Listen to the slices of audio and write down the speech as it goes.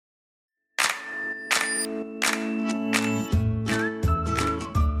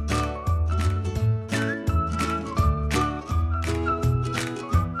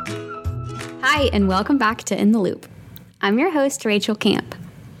Hi, and welcome back to In the Loop. I'm your host, Rachel Camp.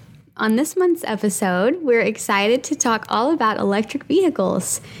 On this month's episode, we're excited to talk all about electric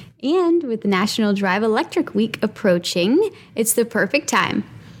vehicles. And with National Drive Electric Week approaching, it's the perfect time.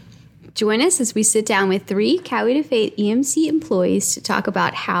 Join us as we sit down with 3 Cowie to Fate EMC employees to talk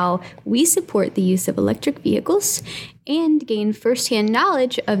about how we support the use of electric vehicles and gain firsthand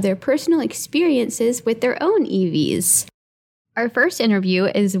knowledge of their personal experiences with their own EVs. Our first interview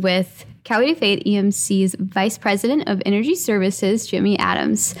is with Cowie to Fate EMC's Vice President of Energy Services, Jimmy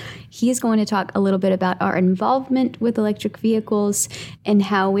Adams. He's going to talk a little bit about our involvement with electric vehicles and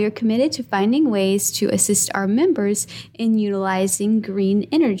how we are committed to finding ways to assist our members in utilizing green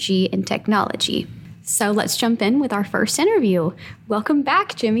energy and technology. So let's jump in with our first interview. Welcome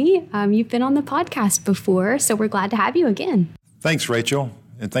back, Jimmy. You've been on the podcast before, so we're glad to have you again. Thanks, Rachel.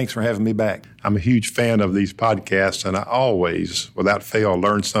 And thanks for having me back. I'm a huge fan of these podcasts, and I always, without fail,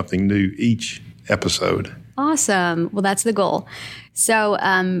 learn something new each episode. Awesome. Well, that's the goal. So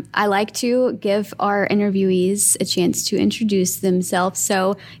I like to give our interviewees a chance to introduce themselves.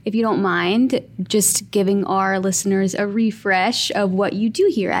 So if you don't mind, just giving our listeners a refresh of what you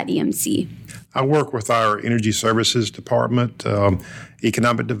do here at EMC. I work with our Energy Services Department,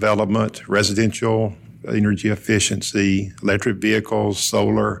 economic development, residential energy efficiency, electric vehicles,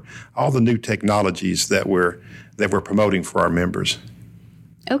 solar, all the new technologies that we're promoting for our members.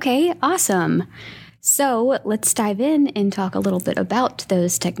 Okay, awesome. So let's dive in and talk a little bit about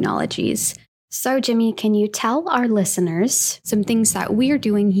those technologies. So Jimmy, can you tell our listeners some things that we're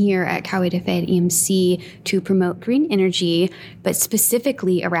doing here at Cowie to Fate EMC to promote green energy, but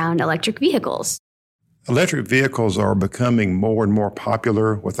specifically around electric vehicles? Electric vehicles are becoming more and more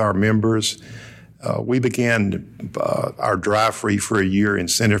popular with our members. We began our Drive Free for a Year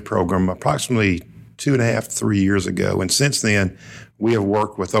incentive program approximately 2.5, 3 years ago. And since then, we have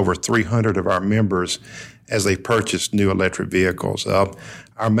worked with over 300 of our members as they purchase new electric vehicles.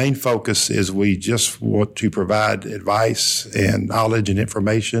 Our main focus is we just want to provide advice and knowledge and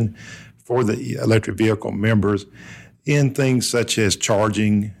information for the electric vehicle members in things such as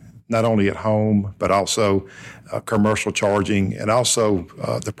charging, not only at home, but also commercial charging, and also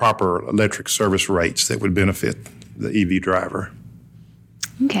the proper electric service rates that would benefit the EV driver.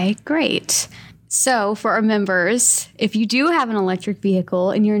 Okay, great. So for our members, if you do have an electric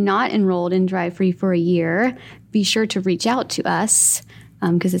vehicle and you're not enrolled in Drive Free for a Year, be sure to reach out to us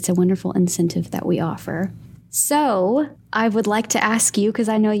because it's a wonderful incentive that we offer. So I would like to ask you, because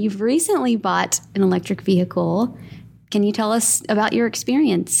I know you've recently bought an electric vehicle, can you tell us about your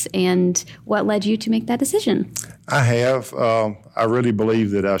experience and what led you to make that decision? I have. I really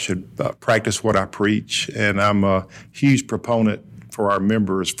believe that I should practice what I preach, and I'm a huge proponent for our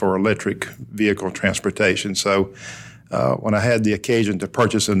members for electric vehicle transportation. So when I had the occasion to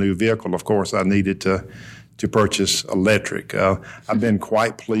purchase a new vehicle, of course, I needed to purchase electric. I've been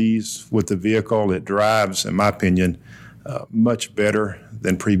quite pleased with the vehicle. It drives, in my opinion, much better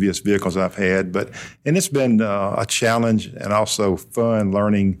than previous vehicles I've had. And it's been a challenge and also fun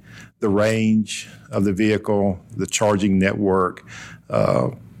learning the range of the vehicle, the charging network,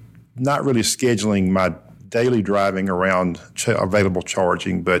 not really scheduling my daily driving around available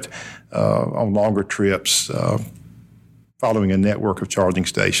charging, but on longer trips, following a network of charging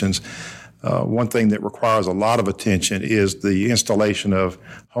stations. One thing that requires a lot of attention is the installation of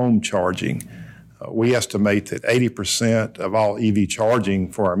home charging. We estimate that 80% of all EV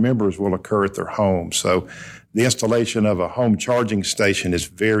charging for our members will occur at their home. So the installation of a home charging station is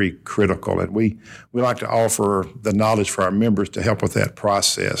very critical, and we like to offer the knowledge for our members to help with that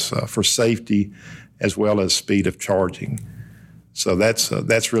process for safety as well as speed of charging. So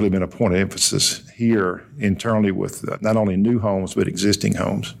that's really been a point of emphasis here internally with not only new homes but existing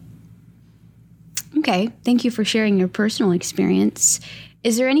homes. Okay, thank you for sharing your personal experience.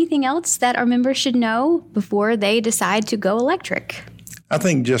 Is there anything else that our members should know before they decide to go electric? I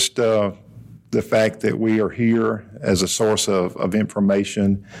think just the fact that we are here as a source of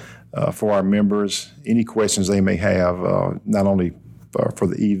information for our members, any questions they may have, not only for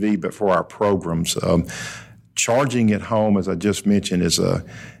the EV, but for our programs. Charging at home, as I just mentioned,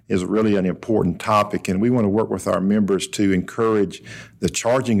 is really an important topic, and we want to work with our members to encourage the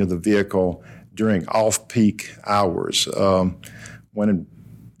charging of the vehicle during off-peak hours. When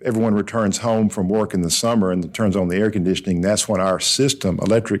everyone returns home from work in the summer and turns on the air conditioning, that's when our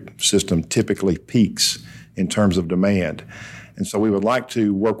electric system typically peaks in terms of demand. And so we would like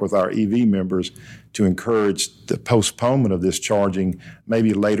to work with our EV members to encourage the postponement of this charging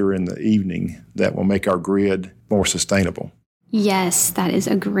maybe later in the evening that will make our grid more sustainable. Yes, that is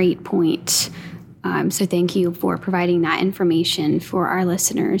a great point. So thank you for providing that information for our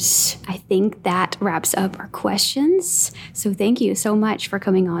listeners. I think that wraps up our questions. So thank you so much for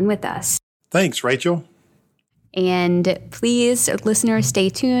coming on with us. Thanks, Rachel. And please, listeners, stay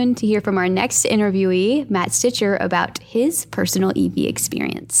tuned to hear from our next interviewee, Matt Stitcher, about his personal EV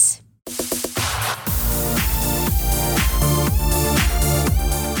experience.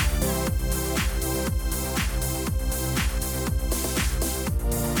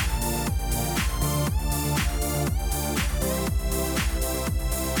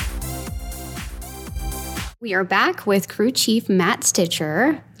 We are back with Crew Chief Matt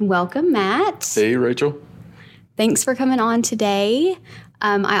Stitcher. Welcome, Matt. Hey, Rachel. Thanks for coming on today.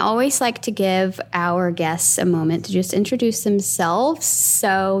 I always like to give our guests a moment to just introduce themselves.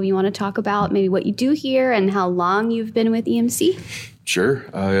 So you want to talk about maybe what you do here and how long you've been with EMC? Sure.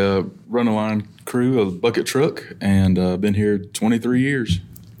 I run a line crew, a bucket truck, and been here 23 years.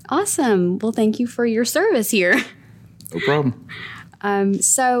 Awesome. Well, thank you for your service here. No problem.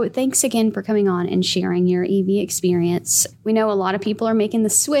 So thanks again for coming on and sharing your EV experience. We know a lot of people are making the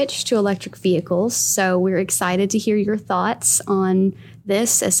switch to electric vehicles, so we're excited to hear your thoughts on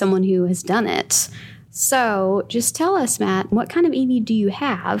this as someone who has done it. So just tell us, Matt, what kind of EV do you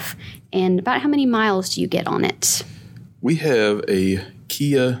have and about how many miles do you get on it? We have a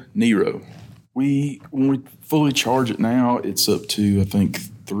Kia Niro. When we fully charge it now, it's up to, I think,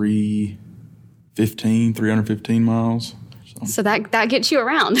 315 miles. So that gets you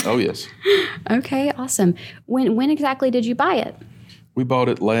around. Oh, yes. Okay, awesome. When exactly did you buy it? We bought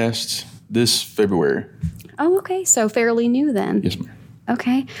it this February. Oh, okay. So fairly new then. Yes, ma'am.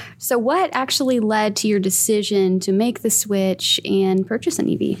 Okay. So what actually led to your decision to make the switch and purchase an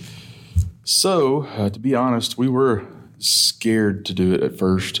EV? So, to be honest, we were scared to do it at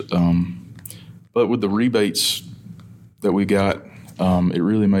first. But with the rebates that we got, it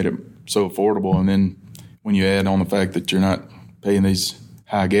really made it so affordable. And then when you add on the fact that you're not paying these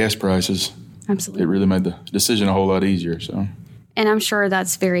high gas prices, absolutely, it really made the decision a whole lot easier. So, and I'm sure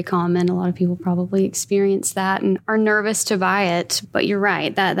that's very common. A lot of people probably experience that and are nervous to buy it. But you're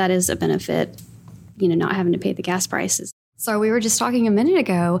right, that is a benefit, not having to pay the gas prices. So we were just talking a minute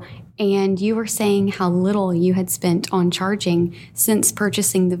ago, and you were saying how little you had spent on charging since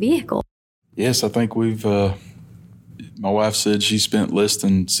purchasing the vehicle. Yes, I think my wife said she spent less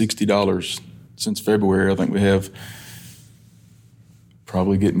than $60 since February. I think we have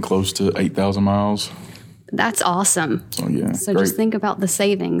probably getting close to 8,000 miles. That's awesome. So, yeah. So great. Just think about the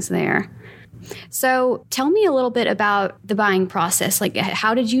savings there. So tell me a little bit about the buying process. Like,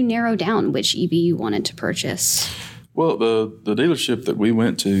 how did you narrow down which EV you wanted to purchase? Well, the dealership that we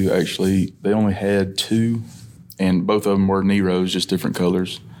went to, actually, they only had two, and both of them were Niros, just different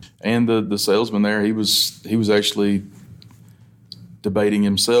colors. And the salesman there, he was actually debating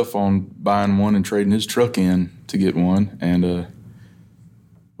himself on buying one and trading his truck in to get one. And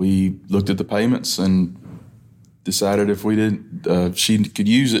we looked at the payments and decided if we did, she could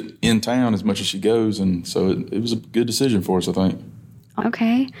use it in town as much as she goes. And so it was a good decision for us, I think.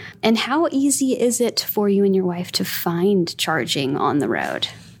 Okay. And how easy is it for you and your wife to find charging on the road?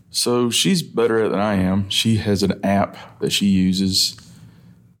 So she's better at it than I am. She has an app that she uses,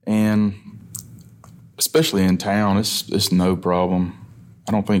 and especially in town, it's no problem.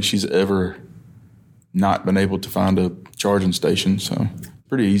 I don't think she's ever not been able to find a charging station, so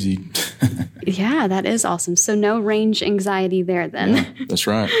pretty easy. Yeah, that is awesome. So no range anxiety there then. Yeah, that's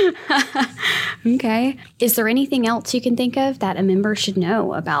right. Okay. Is there anything else you can think of that a member should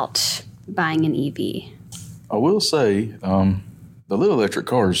know about buying an EV? I will say, the little electric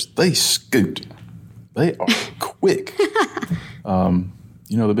cars, they scoot. They are quick.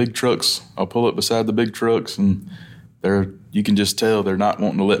 The big trucks, I'll pull up beside the big trucks, and you can just tell they're not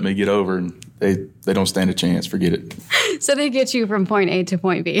wanting to let me get over, and they don't stand a chance. Forget it. So they get you from point A to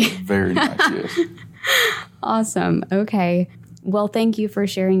point B. Very nice, yes. Awesome. Okay. Well, thank you for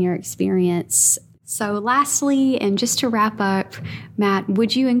sharing your experience. So lastly, and just to wrap up, Matt,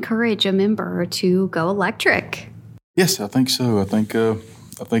 would you encourage a member to go electric? Yes, I think so. I think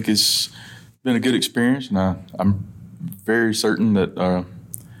it's been a good experience, and I'm very certain that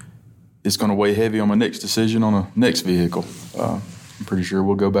it's going to weigh heavy on my next decision on a next vehicle. I'm pretty sure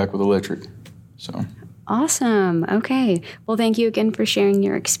we'll go back with electric. So awesome. Okay. Well, thank you again for sharing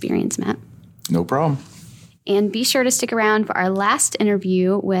your experience, Matt. No problem. And be sure to stick around for our last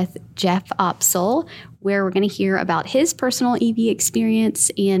interview with Jeff Opsel, where we're going to hear about his personal EV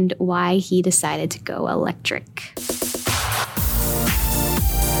experience and why he decided to go electric.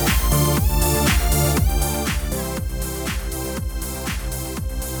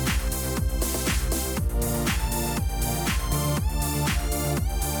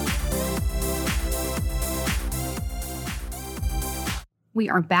 We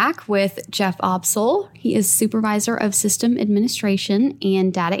are back with Jeff Obsel. He is Supervisor of System Administration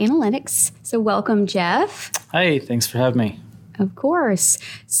and Data Analytics. So welcome, Jeff. Hey, thanks for having me. Of course.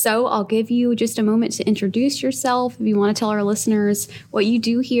 So I'll give you just a moment to introduce yourself if you want to tell our listeners what you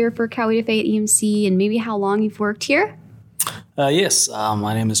do here for Coweta Fayette EMC and maybe how long you've worked here. Yes,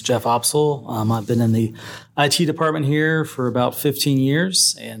 my name is Jeff Obsel. I've been in the IT department here for about 15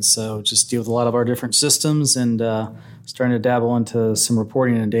 years, and so just deal with a lot of our different systems and starting to dabble into some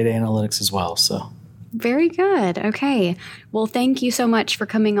reporting and data analytics as well. So, very good. Okay. Well, thank you so much for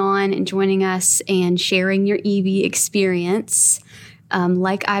coming on and joining us and sharing your EV experience.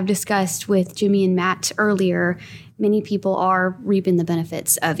 Like I've discussed with Jimmy and Matt earlier, many people are reaping the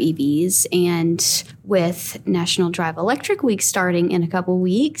benefits of EVs, and with National Drive Electric Week starting in a couple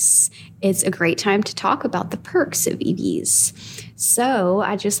weeks, it's a great time to talk about the perks of EVs. So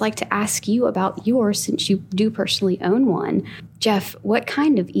I'd just like to ask you about yours since you do personally own one. Jeff, what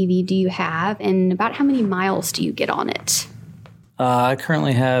kind of EV do you have, and about how many miles do you get on it? I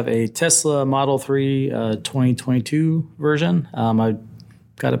currently have a Tesla Model 3 2022 version. I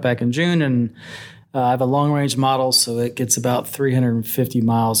got it back in June, and I have a long-range model, so it gets about 350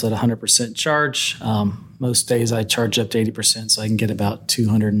 miles at 100% charge. Most days I charge up to 80%, so I can get about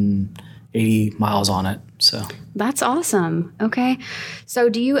 280 miles on it. So that's awesome. Okay. So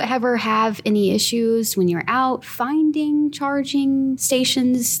do you ever have any issues when you're out finding charging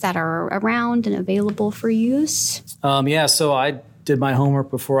stations that are around and available for use? Yeah, so I did my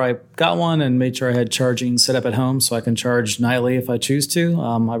homework before I got one and made sure I had charging set up at home so I can charge nightly if I choose to.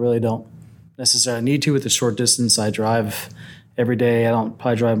 I really don't necessarily need to with the short distance I drive every day. I don't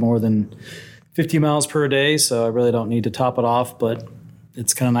probably drive more than 50 miles per day, so I really don't need to top it off, but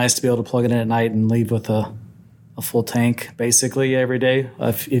it's kind of nice to be able to plug it in at night and leave with a full tank basically every day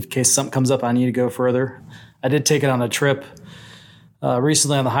if in case something comes up I need to go further. I did take it on a trip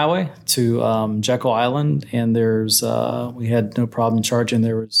recently on the highway to Jekyll Island, and we had no problem charging.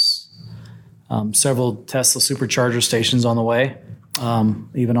 There was several Tesla supercharger stations on the way.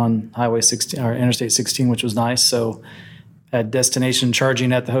 Even on Highway 16 or Interstate 16, which was nice. So had destination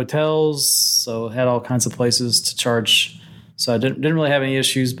charging at the hotels, so had all kinds of places to charge. So I didn't really have any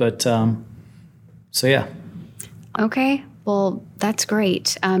issues, but so yeah. Okay, well, that's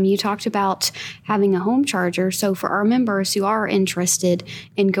great. You talked about having a home charger. So for our members who are interested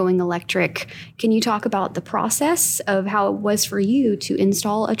in going electric, can you talk about the process of how it was for you to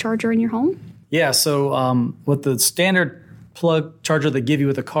install a charger in your home? Yeah, so with the standard plug charger they give you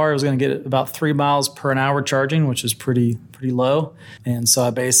with a car, I was going to get about 3 miles per an hour charging, which is pretty low. And so I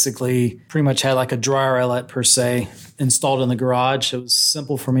basically pretty much had like a dryer outlet per se installed in the garage. It was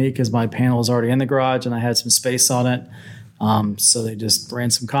simple for me because my panel was already in the garage and I had some space on it. So they just ran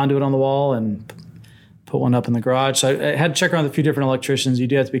some conduit on the wall and put one up in the garage. So I had to check around with a few different electricians. You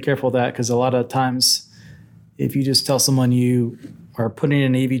do have to be careful with that because a lot of times if you just tell someone you are putting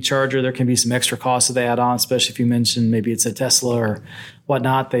in an EV charger, there can be some extra costs that they add on, especially if you mention maybe it's a Tesla or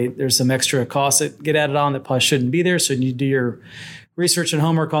whatnot. There's some extra costs that get added on that probably shouldn't be there. So you need to do your research and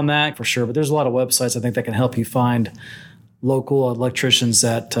homework on that for sure. But there's a lot of websites I think that can help you find local electricians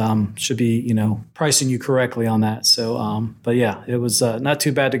that should be, pricing you correctly on that. So, but yeah, it was not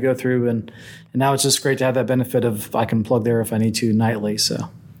too bad to go through, and now it's just great to have that benefit of I can plug there if I need to nightly. So.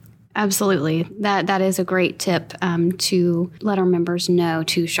 Absolutely. That is a great tip to let our members know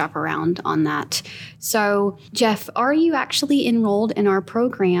to shop around on that. So, Jeff, are you actually enrolled in our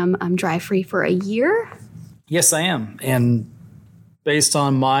program, Drive Free for a year? Yes, I am. And based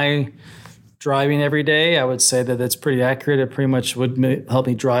on my driving every day, I would say that that's pretty accurate. It pretty much would help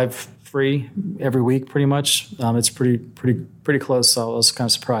me drive free every week, pretty much. It's pretty close, so I was kind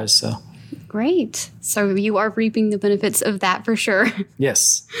of surprised. So. Great. So you are reaping the benefits of that for sure.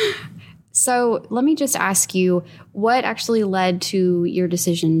 Yes. So let me just ask you, what actually led to your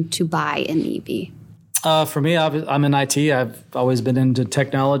decision to buy an EV? For me, I'm in IT. I've always been into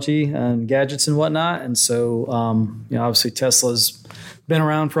technology and gadgets and whatnot. And so, obviously Tesla's been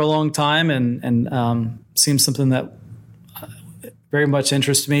around for a long time and seems something that very much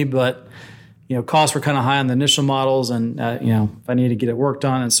interests me. But costs were kind of high on the initial models, and if I needed to get it worked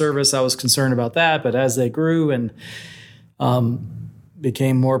on and service, I was concerned about that. But as they grew and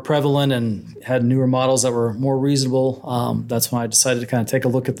became more prevalent and had newer models that were more reasonable, that's when I decided to kind of take a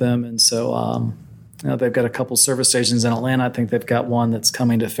look at them. And so, they've got a couple service stations in Atlanta. I think they've got one that's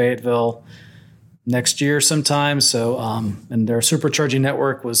coming to Fayetteville next year sometime. So, and their supercharging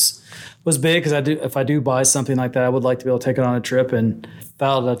network was big because if I do buy something like that, I would like to be able to take it on a trip. And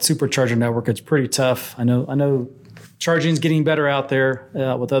without that supercharger network, it's pretty tough. I know charging is getting better out there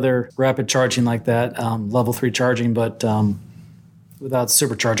with other rapid charging like that, level 3 charging, but without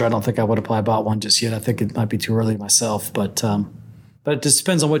supercharger, I don't think I would have probably bought one just yet. I think it might be too early myself, but it just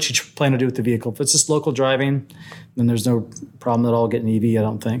depends on what you plan to do with the vehicle. If it's just local driving, then there's no problem at all getting an EV, I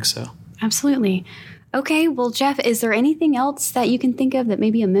don't think so. Absolutely. Okay, well, Jeff, is there anything else that you can think of that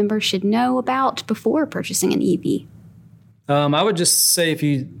maybe a member should know about before purchasing an EV? I would just say if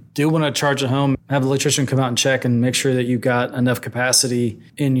you do want to charge at home, have the electrician come out and check and make sure that you've got enough capacity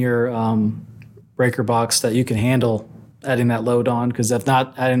in your breaker box that you can handle adding that load on, because if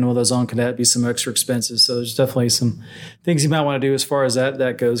not, adding one of those on could be some extra expenses. So there's definitely some things you might want to do as far as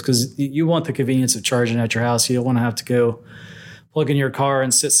that goes, because you want the convenience of charging at your house. You don't want to have to go plug in your car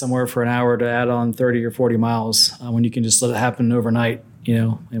and sit somewhere for an hour to add on 30 or 40 miles when you can just let it happen overnight,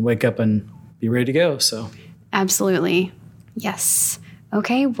 and wake up and be ready to go. So absolutely. Yes.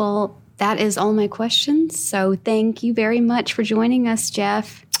 Okay, well, that is all my questions. So thank you very much for joining us,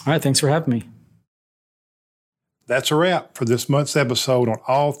 Jeff. All right, thanks for having me. That's a wrap for this month's episode on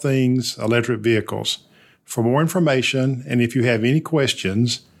all things electric vehicles. For more information, and if you have any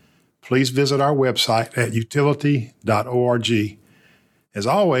questions, please visit our website at utility.org. As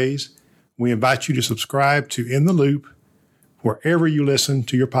always, we invite you to subscribe to In the Loop wherever you listen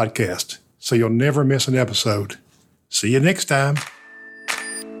to your podcast, so you'll never miss an episode. See you next time.